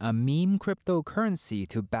Dogecoin, a meme cryptocurrency,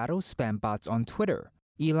 to battle spam bots on Twitter.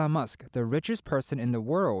 Elon Musk, the richest person in the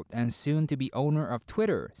world and soon to be owner of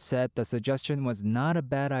Twitter, said the suggestion was not a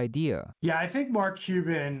bad idea. Yeah, I think Mark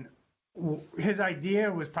Cuban, his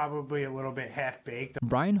idea was probably a little bit half-baked.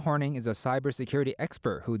 Brian Horning is a cybersecurity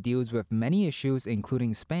expert who deals with many issues,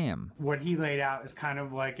 including spam. What he laid out is kind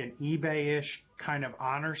of like an eBay-ish kind of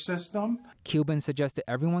honor system. Cuban suggested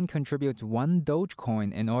everyone contributes one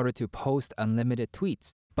Dogecoin in order to post unlimited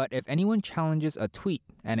tweets. But if anyone challenges a tweet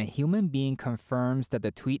and a human being confirms that the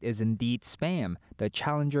tweet is indeed spam, the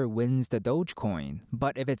challenger wins the Dogecoin.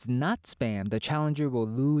 But if it's not spam, the challenger will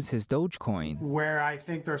lose his Dogecoin. Where I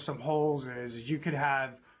think there's some holes is you could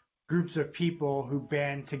have groups of people who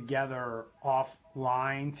band together off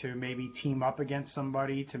line to maybe team up against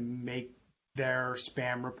somebody to make their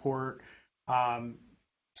spam report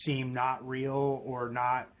seem not real or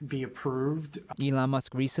not be approved. Elon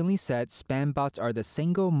Musk recently said spam bots are the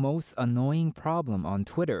single most annoying problem on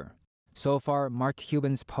Twitter. So far, Mark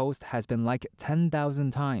Cuban's post has been liked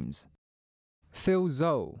 10,000 times. Phil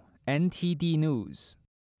Zhou, NTD News.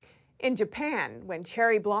 In Japan, when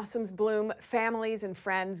cherry blossoms bloom, families and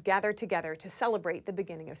friends gather together to celebrate the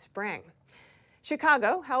beginning of spring.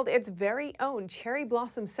 Chicago held its very own cherry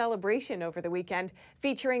blossom celebration over the weekend,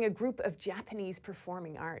 featuring a group of Japanese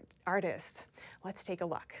performing artists. Let's take a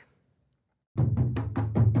look.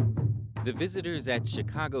 The visitors at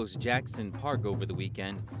Chicago's Jackson Park over the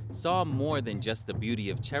weekend saw more than just the beauty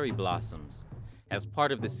of cherry blossoms. As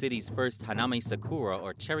part of the city's first Hanami Sakura,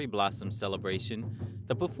 or cherry blossom celebration,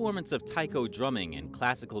 the performance of taiko drumming and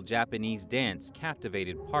classical Japanese dance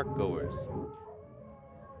captivated parkgoers.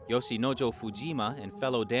 Yoshinojo Fujima and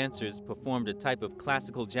fellow dancers performed a type of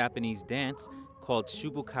classical Japanese dance called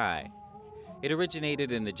shubukai. It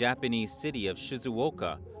originated in the Japanese city of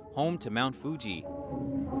Shizuoka, home to Mount Fuji.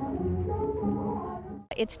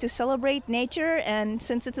 It's to celebrate nature, and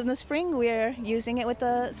since it's in the spring, we're using it with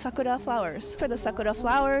the sakura flowers. For the sakura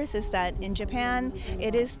flowers is that in Japan,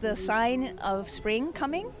 it is the sign of spring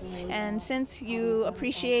coming, and since you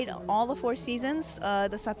appreciate all the 4 seasons,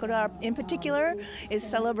 the sakura in particular is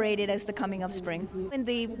celebrated as the coming of spring. In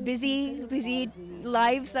the busy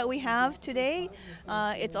lives that we have today,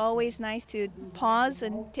 it's always nice to pause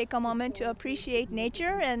and take a moment to appreciate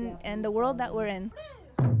nature and the world that we're in.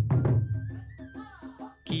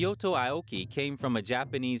 Kyoto Aoki came from a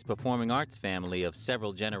Japanese performing arts family of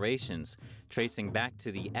several generations, tracing back to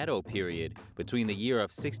the Edo period between the year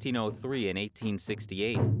of 1603 and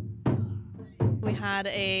 1868. We had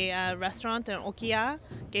a restaurant, an Okiya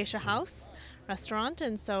geisha house restaurant,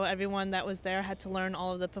 and so everyone that was there had to learn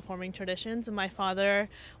all of the performing traditions, and my father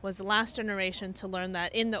was the last generation to learn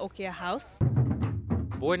that in the Okiya house.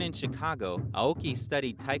 Born in Chicago, Aoki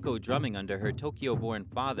studied taiko drumming under her Tokyo-born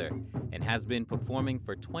father and has been performing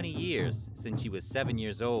for 20 years since she was 7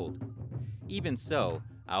 years old. Even so,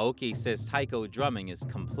 Aoki says taiko drumming is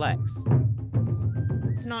complex.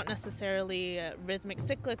 It's not necessarily rhythmic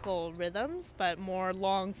cyclical rhythms, but more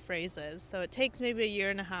long phrases. So it takes maybe a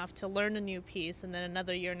year and a half to learn a new piece and then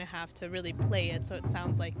another year and a half to really play it so it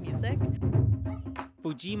sounds like music.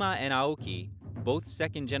 Fujima and Aoki, both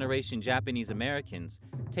second-generation Japanese Americans,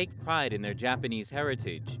 take pride in their Japanese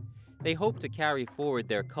heritage. They hope to carry forward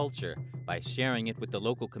their culture by sharing it with the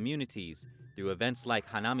local communities through events like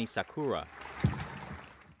Hanami Sakura.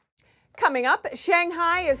 Coming up,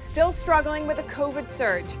 Shanghai is still struggling with a COVID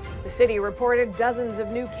surge. The city reported dozens of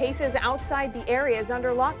new cases outside the areas under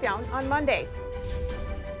lockdown on Monday.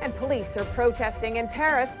 And police are protesting in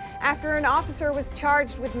Paris after an officer was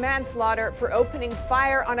charged with manslaughter for opening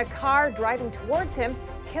fire on a car driving towards him,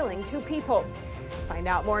 killing 2 people. Find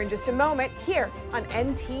out more in just a moment here on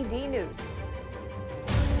NTD News.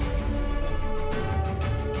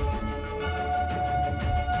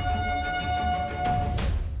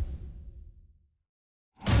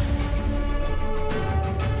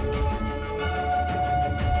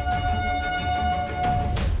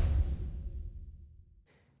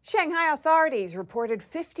 Shanghai authorities reported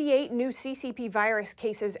 58 new CCP virus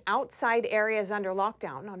cases outside areas under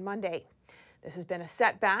lockdown on Monday. This has been a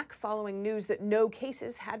setback following news that no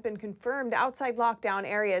cases had been confirmed outside lockdown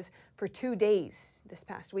areas for 2 days this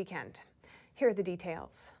past weekend. Here are the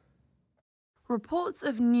details. Reports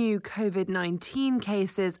of new COVID-19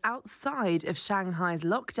 cases outside of Shanghai's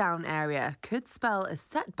lockdown area could spell a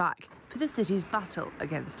setback for the city's battle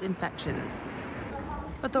against infections.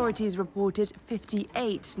 Authorities reported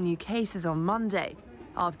 58 new cases on Monday,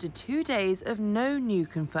 after 2 days of no new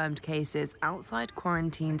confirmed cases outside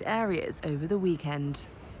quarantined areas over the weekend.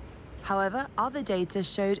 However, other data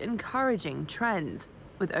showed encouraging trends,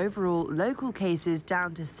 with overall local cases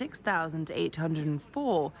down to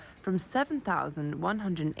 6,804 from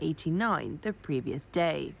 7,189 the previous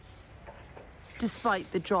day.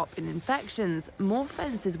 Despite the drop in infections, more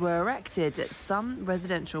fences were erected at some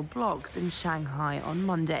residential blocks in Shanghai on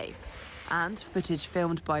Monday. And footage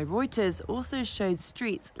filmed by Reuters also showed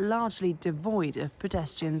streets largely devoid of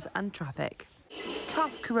pedestrians and traffic.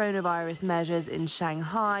 Tough coronavirus measures in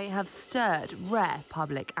Shanghai have stirred rare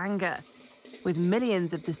public anger, with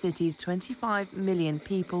millions of the city's 25 million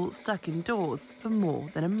people stuck indoors for more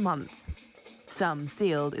than a month. Some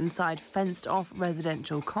sealed inside fenced-off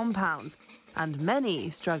residential compounds, and many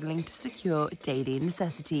struggling to secure daily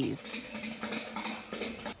necessities.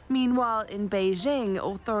 Meanwhile, in Beijing,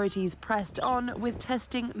 authorities pressed on with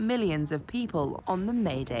testing millions of people on the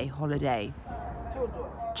May Day holiday.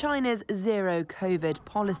 China's zero COVID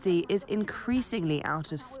policy is increasingly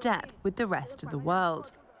out of step with the rest of the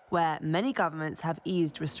world, where many governments have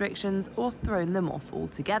eased restrictions or thrown them off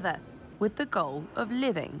altogether, with the goal of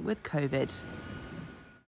living with COVID.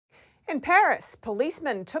 In Paris,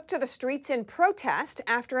 policemen took to the streets in protest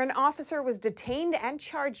after an officer was detained and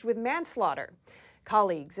charged with manslaughter.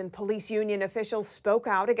 Colleagues and police union officials spoke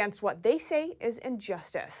out against what they say is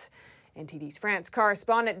injustice. NTD's France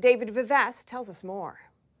correspondent David Vives tells us more.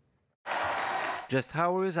 Just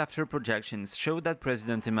hours after projections showed that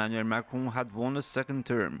President Emmanuel Macron had won a second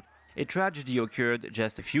term, a tragedy occurred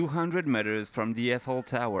just a few hundred meters from the Eiffel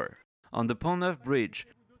Tower. On the Pont Neuf bridge,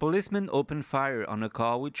 policemen opened fire on a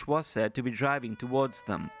car which was said to be driving towards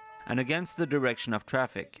them and against the direction of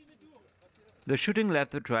traffic. The shooting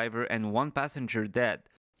left the driver and one passenger dead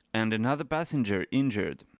and another passenger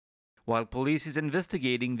injured. While police is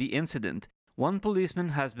investigating the incident, one policeman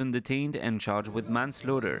has been detained and charged with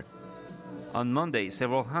manslaughter. On Monday,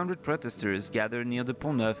 several hundred protesters gathered near the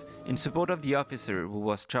Pont Neuf in support of the officer who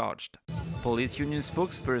was charged. Police union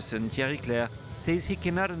spokesperson Thierry Claire says he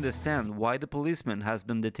cannot understand why the policeman has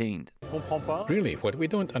been detained. Really, what we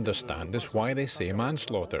don't understand is why they say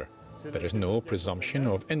manslaughter. There is no presumption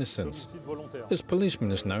of innocence. This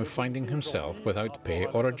policeman is now finding himself without pay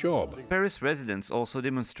or a job. Paris residents also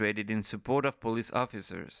demonstrated in support of police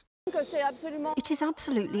officers. It is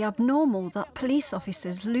absolutely abnormal that police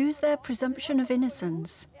officers lose their presumption of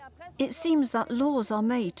innocence. It seems that laws are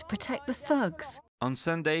made to protect the thugs. On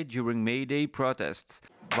Sunday, during May Day protests,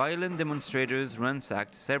 violent demonstrators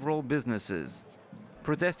ransacked several businesses.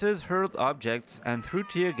 Protesters hurled objects and threw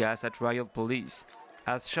tear gas at riot police,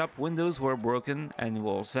 as shop windows were broken and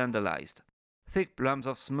walls vandalized. Thick plumes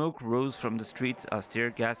of smoke rose from the streets as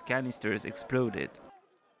tear gas canisters exploded.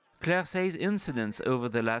 Claire says incidents over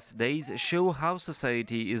the last days show how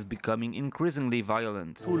society is becoming increasingly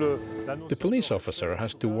violent. The police officer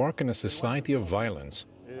has to work in a society of violence,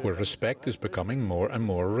 where respect is becoming more and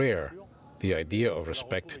more rare. The idea of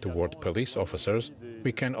respect toward police officers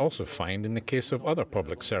we can also find in the case of other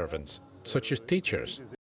public servants, such as teachers.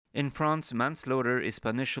 In France, manslaughter is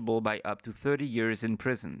punishable by up to 30 years in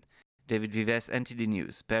prison. David Vives, NTD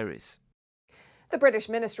News, Paris. The British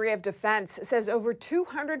Ministry of Defence says over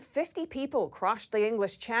 250 people crossed the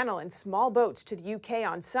English Channel in small boats to the UK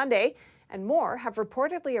on Sunday, and more have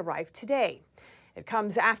reportedly arrived today. It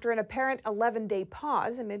comes after an apparent 11-day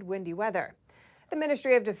pause amid windy weather. The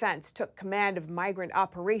Ministry of Defence took command of migrant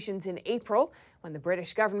operations in April, when the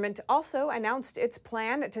British government also announced its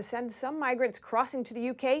plan to send some migrants crossing to the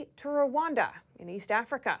UK to Rwanda in East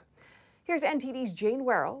Africa. Here's NTD's Jane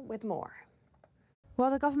Werrell with more.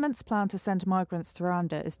 While the government's plan to send migrants to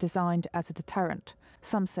Rwanda is designed as a deterrent,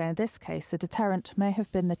 some say in this case the deterrent may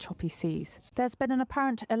have been the choppy seas. There's been an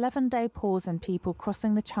apparent 11-day pause in people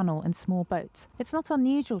crossing the channel in small boats. It's not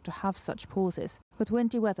unusual to have such pauses, with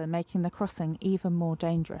windy weather making the crossing even more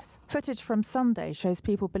dangerous. Footage from Sunday shows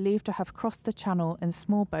people believed to have crossed the channel in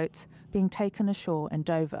small boats being taken ashore in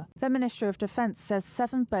Dover. The Ministry of Defence says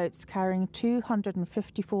 7 boats carrying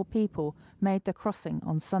 254 people made the crossing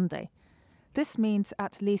on Sunday. This means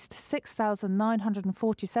at least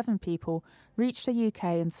 6,947 people reached the UK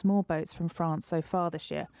in small boats from France so far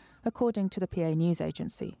this year, according to the PA News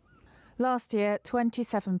Agency. Last year,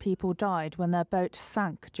 27 people died when their boat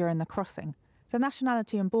sank during the crossing. The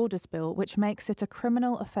Nationality and Borders Bill, which makes it a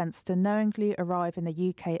criminal offence to knowingly arrive in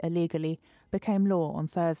the UK illegally, became law on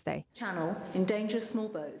Thursday. Channel in dangerous small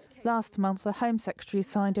boats. Last month, the Home Secretary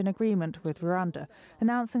signed an agreement with Rwanda,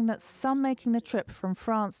 announcing that some making the trip from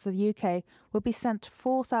France to the UK will be sent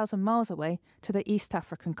 4,000 miles away to the East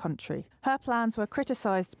African country. Her plans were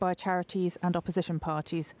criticised by charities and opposition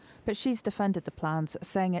parties, but she's defended the plans,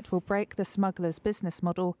 saying it will break the smugglers' business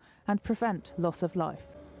model and prevent loss of life.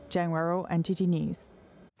 Jane Werrell, NTD News.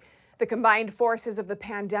 The combined forces of the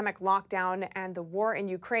pandemic lockdown and the war in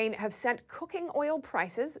Ukraine have sent cooking oil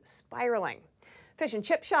prices spiraling. Fish and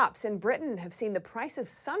chip shops in Britain have seen the price of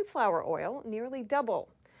sunflower oil nearly double.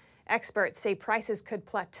 Experts say prices could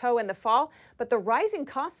plateau in the fall, but the rising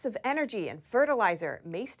costs of energy and fertilizer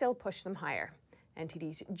may still push them higher.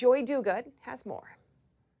 NTD's Joy Duguid has more.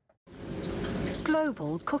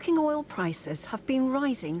 Global cooking oil prices have been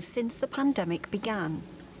rising since the pandemic began,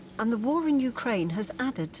 and the war in Ukraine has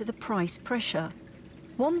added to the price pressure.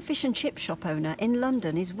 One fish and chip shop owner in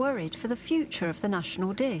London is worried for the future of the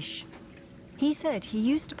national dish. He said he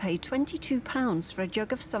used to pay £22 for a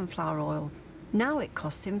jug of sunflower oil. Now it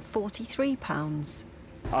costs him £43.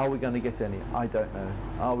 Are we going to get any? I don't know.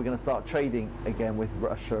 Are we going to start trading again with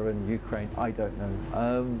Russia and Ukraine? I don't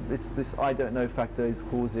know. This I don't know factor is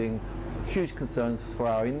causing huge concerns for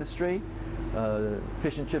our industry,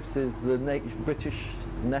 Fish and chips is the British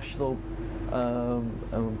national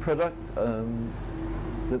product,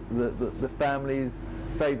 the family's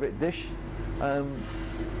favourite dish.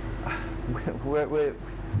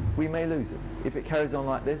 We may lose it if it carries on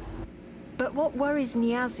like this. But what worries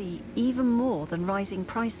Niazi even more than rising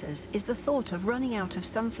prices is the thought of running out of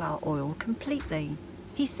sunflower oil completely.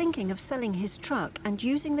 He's thinking of selling his truck and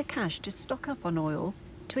using the cash to stock up on oil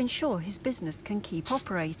to ensure his business can keep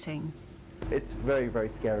operating. It's very, very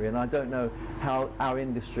scary, and I don't know how our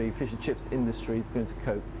industry, fish and chips industry, is going to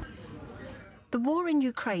cope. The war in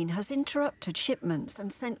Ukraine has interrupted shipments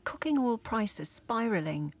and sent cooking oil prices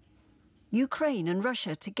spiralling. Ukraine and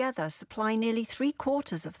Russia together supply nearly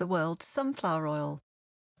 3/4 of the world's sunflower oil.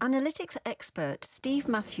 Analytics expert Steve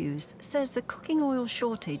Matthews says the cooking oil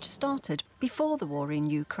shortage started before the war in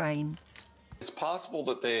Ukraine. It's possible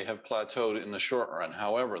that they have plateaued in the short run.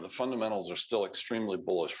 However, the fundamentals are still extremely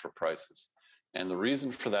bullish for prices. And the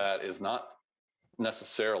reason for that is not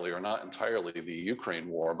necessarily or not entirely the Ukraine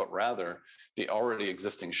war, but rather the already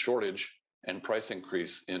existing shortage and price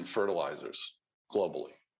increase in fertilizers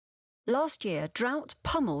globally. Last year, drought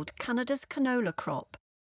pummeled Canada's canola crop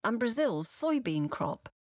and Brazil's soybean crop,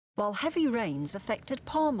 while heavy rains affected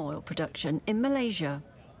palm oil production in Malaysia.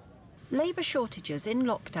 Labour shortages in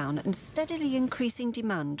lockdown and steadily increasing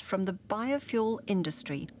demand from the biofuel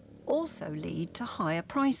industry also lead to higher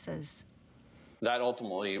prices. That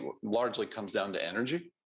ultimately largely comes down to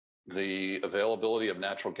energy. The availability of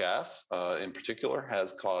natural gas, in particular,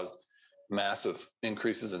 has caused massive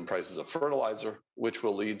increases in prices of fertilizer, which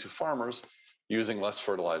will lead to farmers using less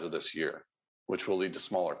fertilizer this year, which will lead to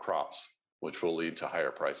smaller crops, which will lead to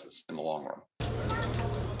higher prices in the long run.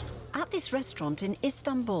 At this restaurant in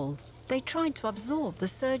Istanbul, they tried to absorb the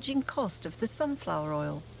surging cost of the sunflower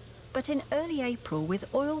oil. But in early April,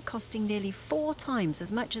 with oil costing nearly 4 times as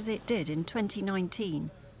much as it did in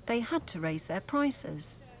 2019, they had to raise their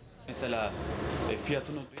prices.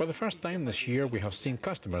 For the first time this year, we have seen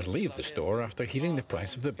customers leave the store after hearing the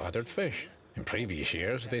price of the battered fish. In previous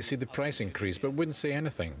years, they see the price increase but wouldn't say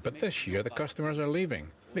anything. But this year, the customers are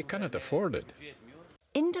leaving. They cannot afford it.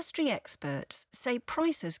 Industry experts say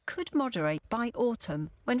prices could moderate by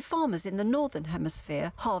autumn when farmers in the Northern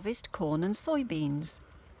Hemisphere harvest corn and soybeans.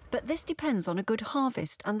 But this depends on a good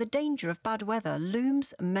harvest, and the danger of bad weather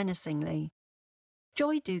looms menacingly.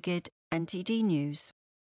 Joy Duguid, NTD News.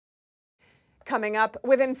 Coming up,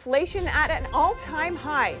 with inflation at an all-time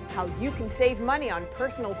high, how you can save money on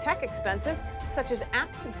personal tech expenses such as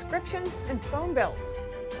app subscriptions and phone bills.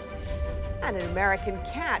 And an American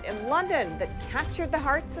cat in London that captured the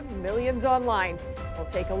hearts of millions online. We'll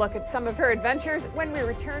take a look at some of her adventures when we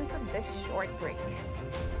return from this short break.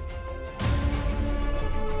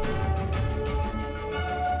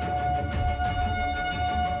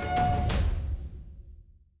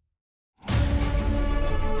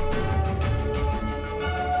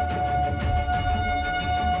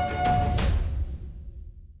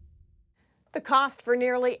 The cost for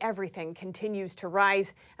nearly everything continues to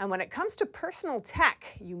rise, and when it comes to personal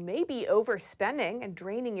tech, you may be overspending and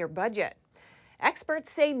draining your budget.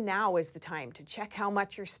 Experts say now is the time to check how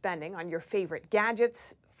much you're spending on your favorite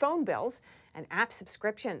gadgets, phone bills, and app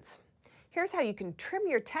subscriptions. Here's how you can trim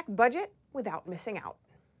your tech budget without missing out.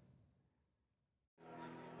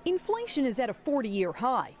 Inflation is at a 40-year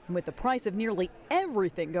high, and with the price of nearly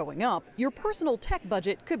everything going up, your personal tech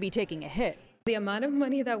budget could be taking a hit. The amount of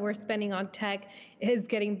money that we're spending on tech is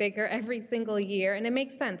getting bigger every single year, and it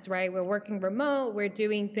makes sense, right? We're working remote, we're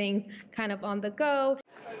doing things kind of on the go.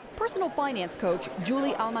 Personal finance coach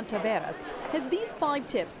Julie Almantaveras has these 5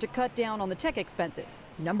 tips to cut down on the tech expenses.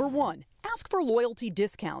 Number 1, ask for loyalty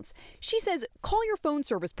discounts. She says call your phone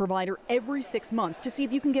service provider every 6 months to see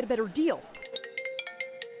if you can get a better deal.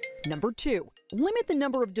 Number 2, limit the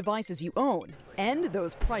number of devices you own. End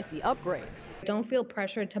those pricey upgrades. Don't feel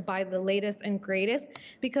pressured to buy the latest and greatest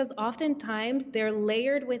because oftentimes they're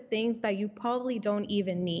layered with things that you probably don't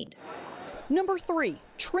even need. Number 3,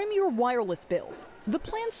 trim your wireless bills. The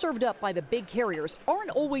plans served up by the big carriers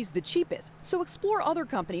aren't always the cheapest, so explore other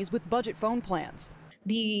companies with budget phone plans.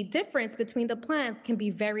 The difference between the plans can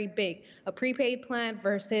be very big. A prepaid plan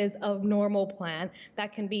versus a normal plan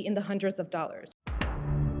that can be in the hundreds of dollars.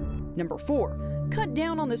 Number 4, cut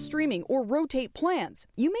down on the streaming or rotate plans.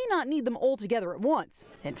 You may not need them all together at once.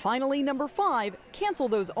 And finally, number 5, cancel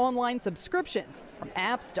those online subscriptions. From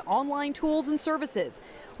apps to online tools and services.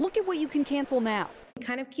 Look at what you can cancel now.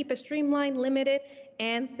 Kind of keep it streamlined, limited,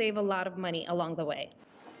 and save a lot of money along the way.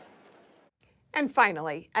 And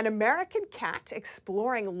finally, an American cat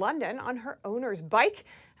exploring London on her owner's bike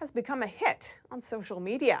has become a hit on social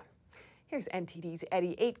media. Here's NTD's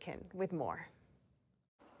Eddie Aitken with more.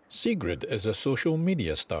 Sigrid is a social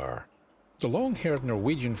media star. The long-haired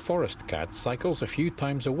Norwegian forest cat cycles a few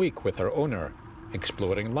times a week with her owner,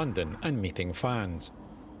 exploring London and meeting fans.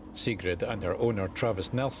 Sigrid and her owner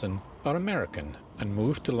Travis Nelson are American and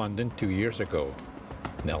moved to London 2 years ago.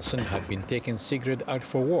 Nelson had been taking Sigrid out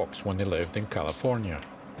for walks when they lived in California.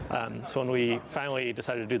 So when we finally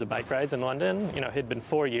decided to do the bike rides in London, it had been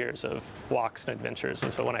 4 years of walks and adventures.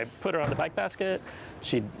 And so when I put her on the bike basket,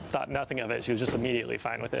 she thought nothing of it. She was just immediately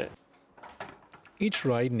fine with it. Each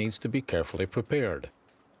ride needs to be carefully prepared.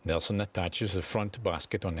 Nelson attaches a front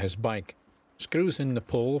basket on his bike, screws in the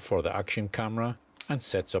pole for the action camera, and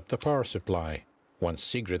sets up the power supply. Once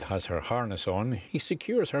Sigrid has her harness on, he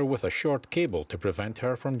secures her with a short cable to prevent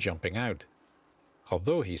her from jumping out.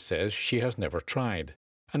 Although he says she has never tried.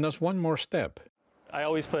 And there's one more step. I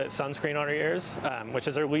always put sunscreen on her ears, which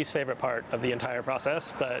is her least favorite part of the entire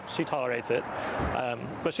process, but she tolerates it.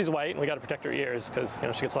 But she's white, and we got to protect her ears because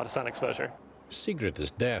she gets a lot of sun exposure. Sigrid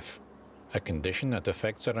is deaf, a condition that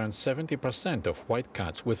affects around 70% of white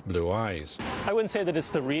cats with blue eyes. I wouldn't say that it's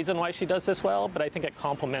the reason why she does this well, but I think it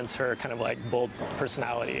complements her kind of like bold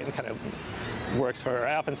personality and kind of works for her.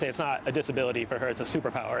 I often say it's not a disability for her, it's a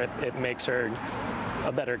superpower. It makes her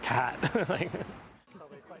a better cat.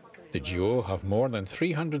 The duo have more than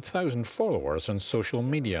 300,000 followers on social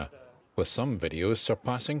media, with some videos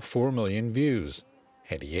surpassing 4 million views.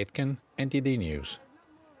 Eddie Aitken, NTD News.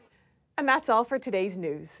 And that's all for today's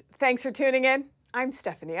news. Thanks for tuning in. I'm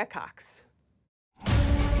Stephanie Cox.